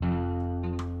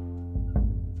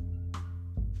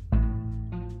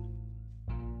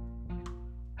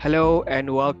Hello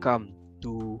and welcome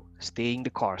to Staying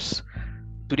the Course.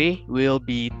 Today we'll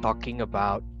be talking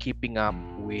about keeping up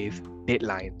with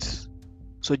deadlines.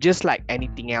 So, just like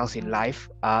anything else in life,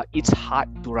 it's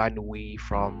hard to run away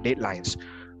from deadlines.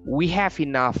 We have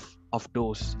enough of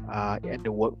those at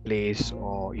the workplace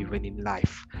or even in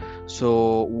life.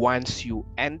 So, once you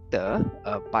enter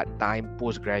a part time,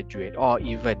 postgraduate, or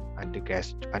even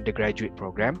undergraduate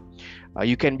program,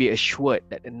 you can be assured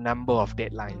that the number of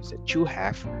deadlines that you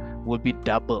have will be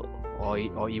double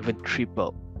or even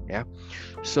triple. Yeah.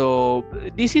 So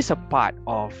this is a part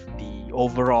of the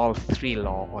overall thrill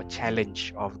or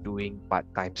challenge of doing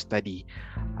part-time study.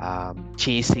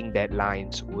 Chasing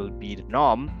deadlines will be the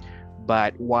norm,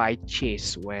 but why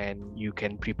chase when you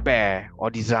can prepare or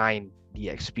design the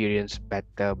experience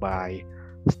better by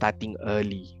starting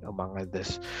early, among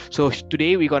others. So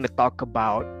today we're going to talk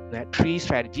about three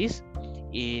strategies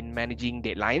in managing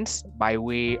deadlines by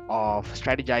way of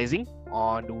strategizing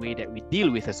on the way that we deal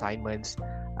with assignments,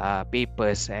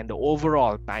 papers, and the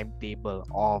overall timetable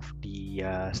of the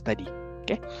study.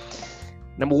 Okay.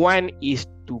 Number one is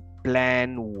to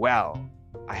plan well.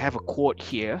 I have a quote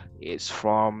here. It's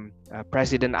from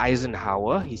President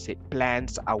Eisenhower. He said,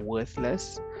 "Plans are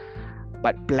worthless,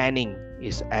 but planning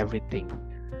is everything."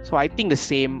 So I think the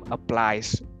same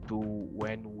applies to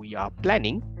when we are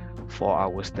planning for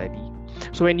our study.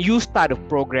 So when you start a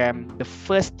program, the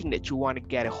first thing that you want to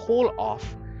get a hold of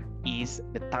is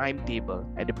the timetable.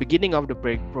 At the beginning of the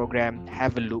program,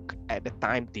 have a look at the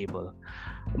timetable.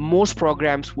 Most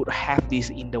programs would have this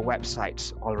in the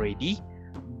websites already,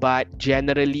 but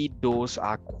generally those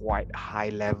are quite high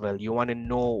level. You want to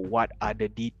know what are the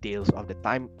details of the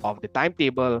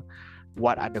timetable,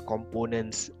 what are the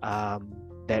components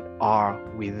that are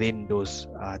within those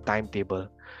timetable.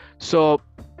 So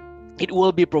it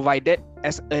will be provided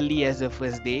as early as the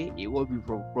first day. It will be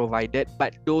provided,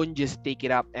 but don't just take it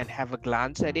up and have a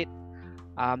glance at it.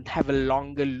 Have a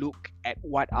longer look at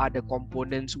what are the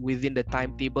components within the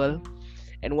timetable.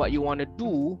 And what you want to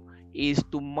do is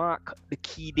to mark the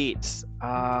key dates,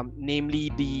 namely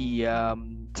the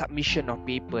submission of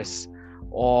papers,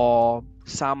 or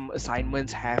some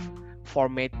assignments have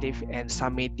formative and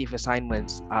summative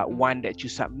assignments, one that you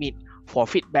submit for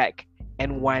feedback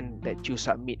and one that you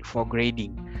submit for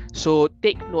grading. So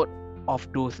take note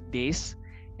of those days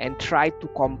and try to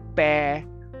compare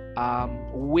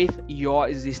with your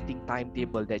existing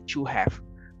timetable that you have,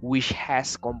 which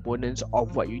has components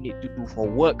of what you need to do for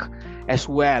work, as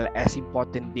well as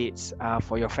important dates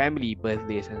for your family,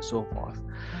 birthdays, and so forth.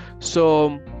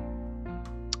 So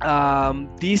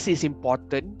this is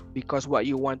important because what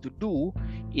you want to do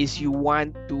is you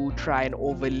want to try and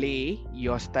overlay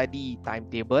your study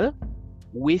timetable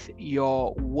with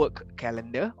your work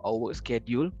calendar or work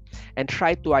schedule and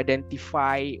try to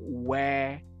identify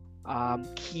where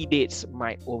key dates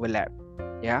might overlap.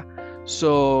 Yeah.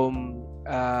 So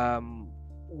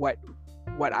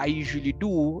what I usually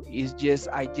do is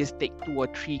I just take 2 or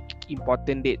 3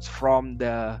 important dates from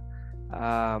the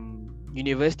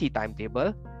university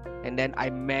timetable, and then I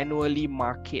manually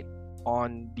mark it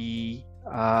on the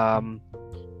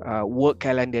work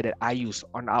calendar that I use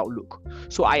on Outlook.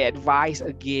 So I advise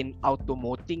again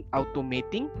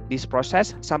automating this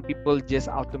process. Some people just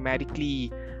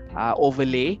automatically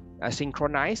overlay,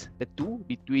 synchronize the two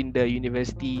between the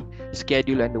university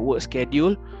schedule and the work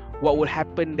schedule. What will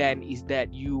happen then is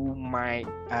that you might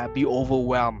be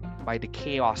overwhelmed by the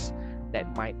chaos that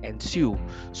might ensue.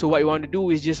 So what you want to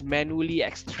do is just manually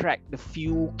extract the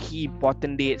few key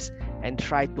important dates and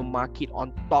try to mark it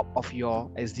on top of your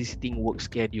existing work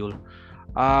schedule.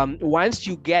 Once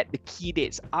you get the key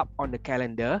dates up on the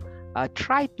calendar,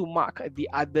 try to mark the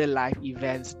other live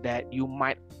events that you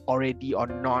might already or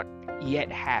not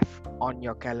yet have on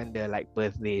your calendar, like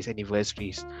birthdays,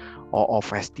 anniversaries, or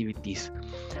festivities.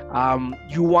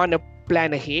 You want to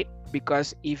plan ahead,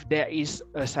 because if there is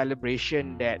a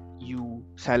celebration that you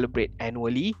celebrate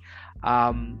annually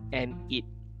and it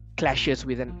clashes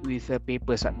with a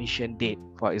paper submission date,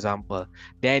 for example,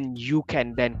 then you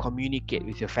can then communicate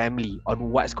with your family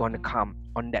on what's going to come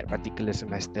on that particular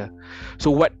semester.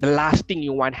 So what the last thing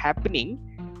you want happening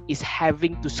is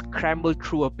having to scramble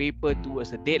through a paper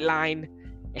towards a deadline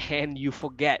and you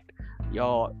forget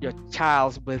your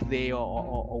child's birthday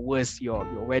or worse, your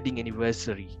wedding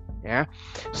anniversary. Yeah.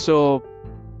 So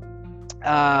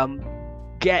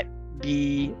get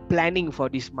the planning for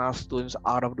these milestones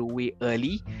out of the way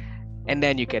early, and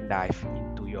then you can dive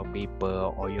into your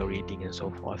paper or your reading and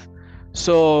so forth.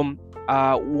 So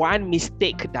one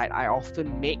mistake that I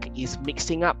often make is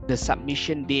mixing up the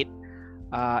submission date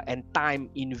and time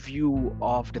in view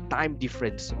of the time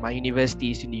difference. My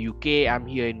university is in the UK, I'm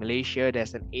here in Malaysia,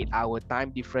 there's an 8-hour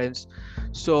time difference.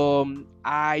 So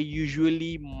I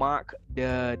usually mark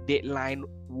the deadline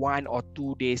 1 or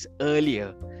 2 days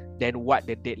earlier than what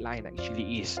the deadline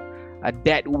actually is.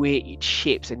 That way it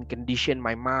shapes and conditions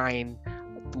my mind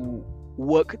to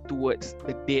work towards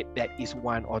the date that is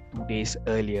 1 or 2 days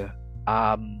earlier.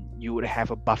 You would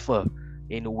have a buffer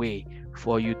in a way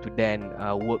for you to then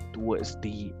work towards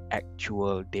the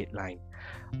actual deadline.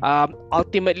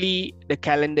 Ultimately, the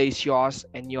calendar is yours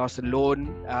and yours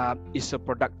alone. It's a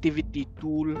productivity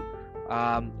tool.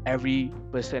 Every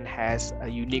person has a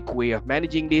unique way of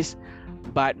managing this,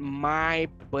 but my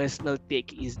personal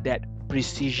take is that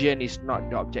precision is not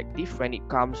the objective when it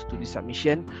comes to the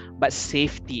submission, but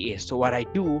safety is. So what I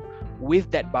do with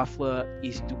that buffer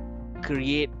is to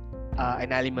create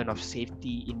an element of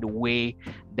safety in the way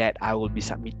that I will be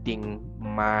submitting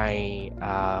my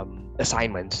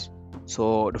assignments.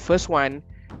 So the first one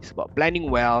is about planning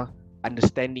well,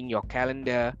 understanding your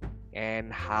calendar,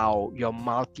 and how your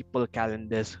multiple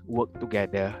calendars work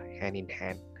together hand in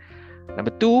hand.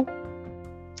 Number 2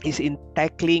 is in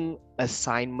tackling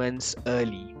assignments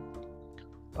early.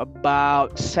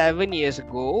 About 7 years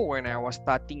ago, when I was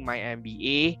starting my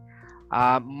MBA,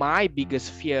 my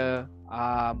biggest fear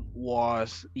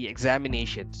was the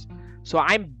examinations. So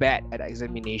I'm bad at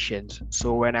examinations.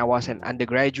 So when I was an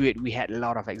undergraduate, we had a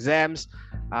lot of exams.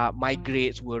 My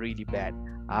grades were really bad.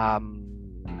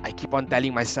 I keep on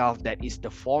telling myself that it's the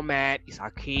format, it's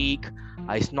archaic,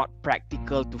 it's not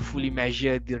practical to fully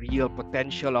measure the real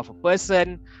potential of a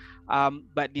person.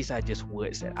 But these are just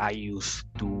words that I use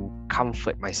to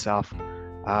comfort myself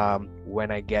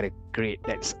when I get a grade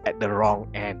that's at the wrong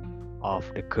end of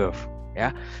the curve.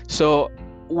 Yeah. So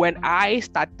when I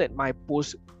started my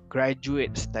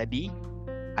postgraduate study,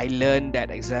 I learned that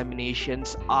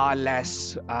examinations are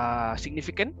less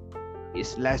significant.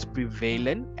 It's less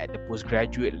prevalent at the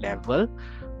postgraduate level.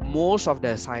 Most of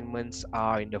the assignments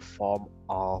are in the form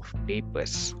of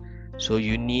papers. So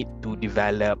you need to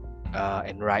develop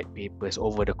and write papers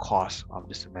over the course of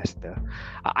the semester.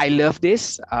 I love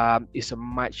this. It's a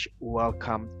much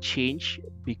welcome change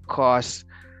because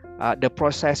the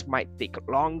process might take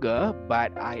longer,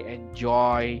 but I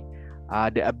enjoy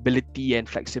the ability and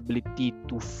flexibility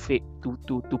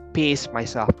to pace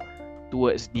myself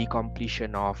towards the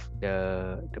completion of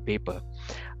the paper.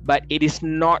 But it is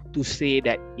not to say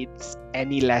that it's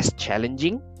any less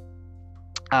challenging.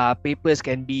 Papers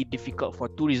can be difficult for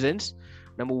 2 reasons.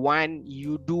 Number 1,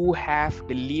 you do have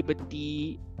the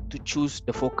liberty to choose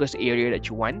the focus area that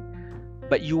you want,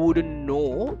 but you wouldn't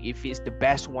know if it's the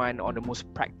best one or the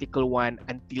most practical one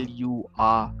until you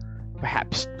are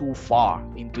perhaps too far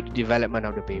into the development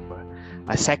of the paper.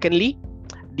 Secondly,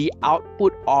 the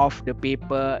output of the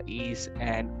paper is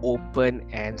an open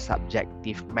and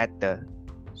subjective matter.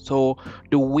 So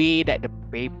the way that the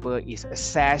paper is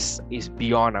assessed is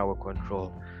beyond our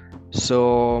control.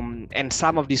 So, and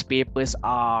some of these papers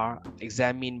are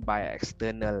examined by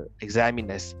external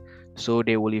examiners. So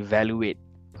they will evaluate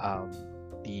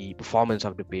the performance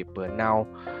of the paper. Now,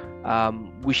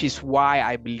 which is why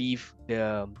I believe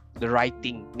the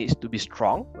writing needs to be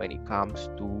strong when it comes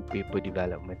to paper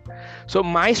development. So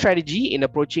my strategy in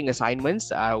approaching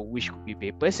assignments, which could be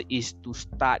papers, is to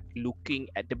start looking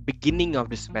at the beginning of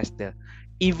the semester.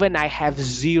 Even I have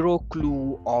zero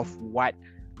clue of what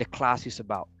the class is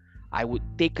about, I would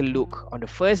take a look on the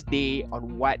first day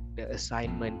on what the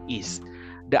assignment is.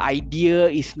 The idea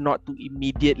is not to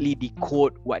immediately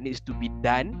decode what needs to be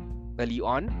done early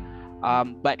on,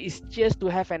 but it's just to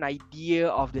have an idea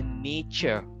of the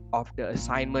nature of the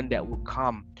assignment that will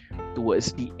come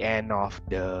towards the end of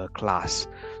the class.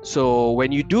 So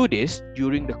when you do this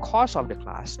during the course of the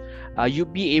class, you'll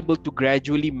be able to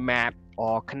gradually map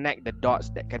or connect the dots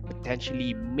that can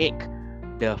potentially make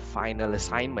the final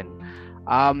assignment.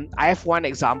 I have one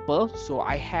example. So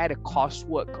I had a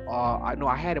coursework,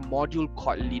 I had a module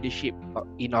called Leadership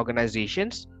in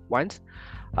Organizations once.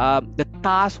 The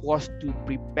task was to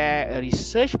prepare a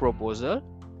research proposal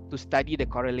to study the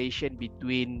correlation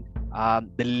between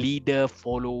the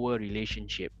leader-follower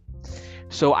relationship.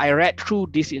 So I read through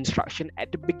this instruction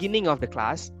at the beginning of the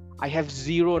class. I have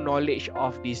zero knowledge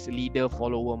of this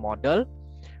leader-follower model,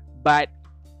 but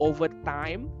over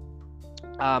time,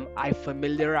 I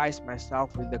familiarized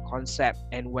myself with the concept,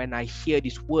 and when I hear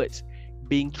these words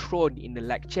being thrown in the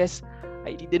lectures,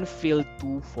 it didn't feel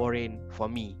too foreign for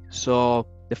me. So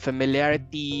the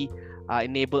familiarity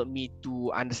enabled me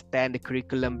to understand the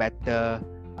curriculum better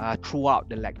throughout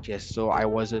the lectures, so I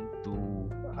wasn't too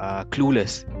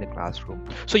clueless in the classroom.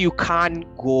 So you can't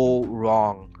go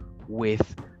wrong with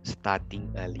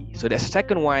starting early. So the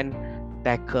second one,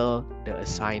 tackle the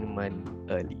assignment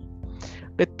early.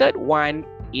 The third one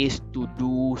is to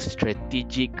do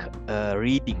strategic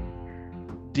reading.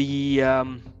 The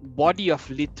body of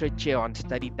literature on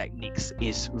study techniques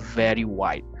is very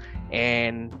wide,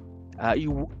 and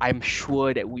I'm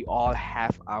sure that we all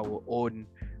have our own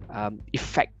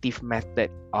effective method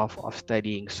of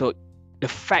studying. So the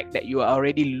fact that you are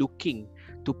already looking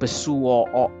to pursue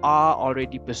or are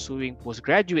already pursuing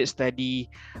postgraduate study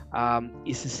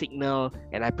is a signal,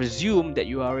 and I presume that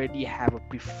you already have a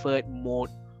preferred mode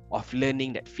of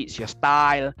learning that fits your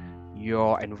style,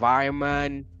 your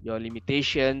environment, your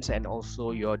limitations, and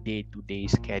also your day-to-day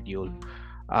schedule.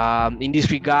 In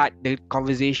this regard, the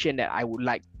conversation that I would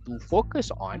like to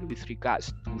focus on with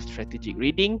regards to strategic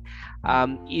reading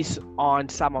is on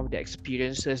some of the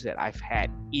experiences that I've had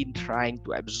in trying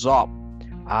to absorb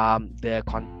the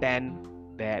content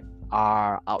that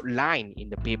are outlined in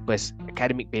the papers,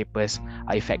 academic papers,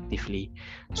 effectively.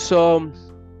 So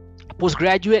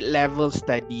postgraduate level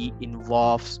study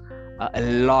involves a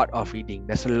lot of reading.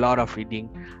 There's a lot of reading,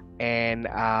 and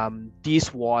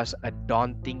this was a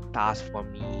daunting task for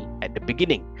me at the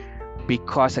beginning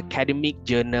because academic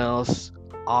journals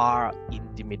are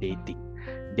intimidating.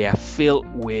 They are filled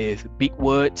with big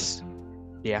words,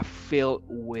 they are filled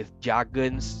with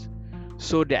jargons,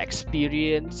 so the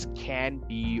experience can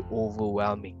be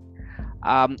overwhelming.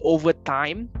 Over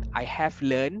time, I have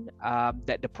learned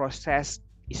that the process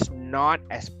is not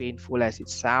as painful as it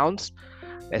sounds.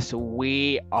 There's a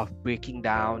way of breaking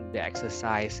down the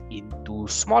exercise into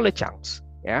smaller chunks.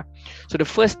 Yeah. So the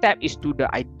first step is to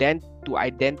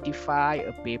identify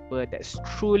a paper that's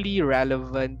truly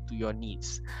relevant to your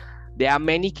needs. There are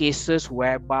many cases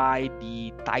whereby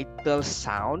the titles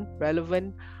sound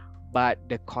relevant, but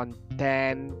the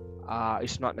content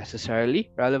is not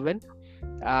necessarily relevant.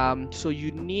 So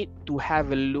you need to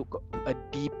have a look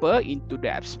deeper into the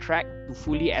abstract to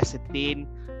fully ascertain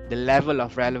the level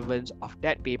of relevance of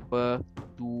that paper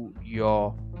to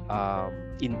your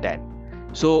intent.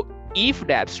 So if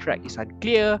the abstract is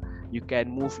unclear, you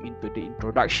can move into the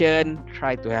introduction,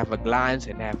 try to have a glance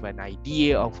and have an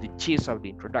idea of the gist of the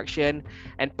introduction,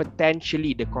 and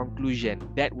potentially the conclusion.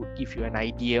 That would give you an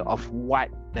idea of what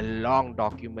the long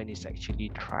document is actually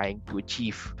trying to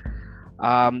achieve.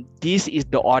 This is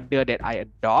the order that I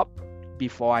adopt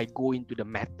before I go into the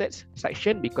methods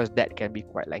section, because that can be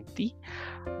quite lengthy.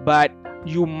 But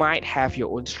you might have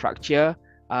your own structure.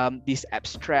 This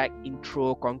abstract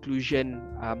intro conclusion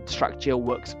structure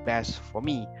works best for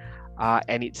me,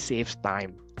 and it saves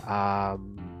time.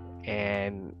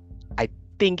 And I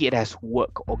think it has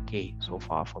worked okay so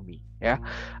far for me. Yeah.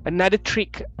 Another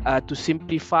trick to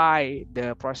simplify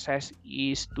the process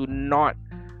is to not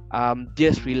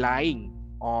just relying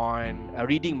on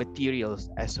reading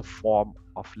materials as a form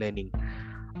of learning.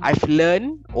 I've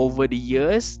learned over the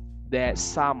years that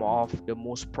some of the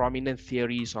most prominent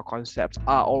theories or concepts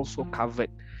are also covered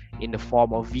in the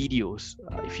form of videos.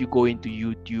 If you go into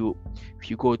YouTube, if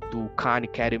you go to Khan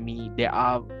Academy, there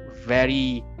are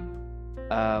very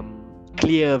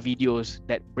clear videos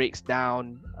that breaks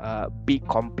down big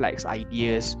complex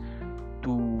ideas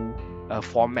to a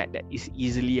format that is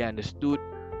easily understood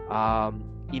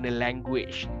in a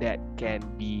language that can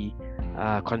be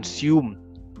consumed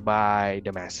by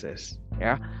the masses.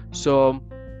 Yeah. So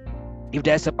if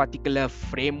there's a particular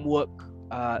framework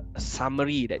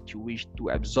summary that you wish to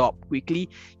absorb quickly,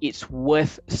 it's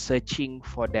worth searching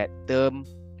for that term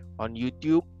on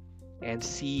YouTube and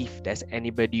see if there's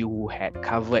anybody who had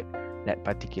covered that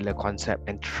particular concept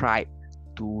and tried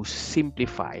to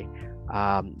simplify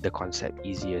the concept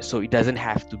easier, so it doesn't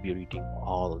have to be reading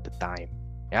all the time.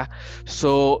 Yeah.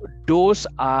 So those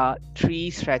are 3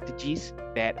 strategies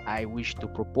that I wish to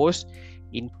propose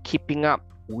in keeping up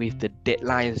with the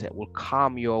deadlines that will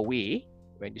come your way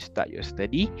when you start your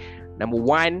study. Number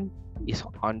 1 is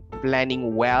on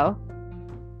planning well.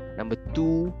 Number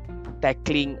 2,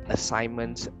 tackling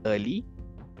assignments early.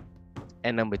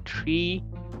 And number 3,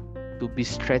 to be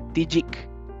strategic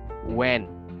when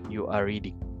you are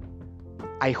reading.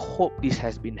 I hope this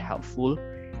has been helpful.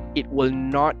 It will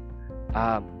not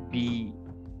be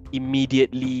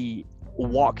immediately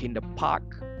walk in the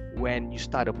park when you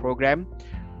start a program,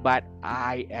 but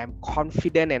I am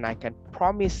confident and I can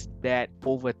promise that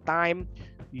over time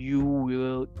you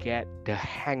will get the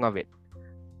hang of it.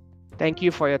 Thank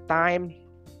you for your time.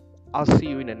 I'll see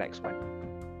you in the next one.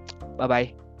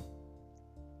 Bye-bye.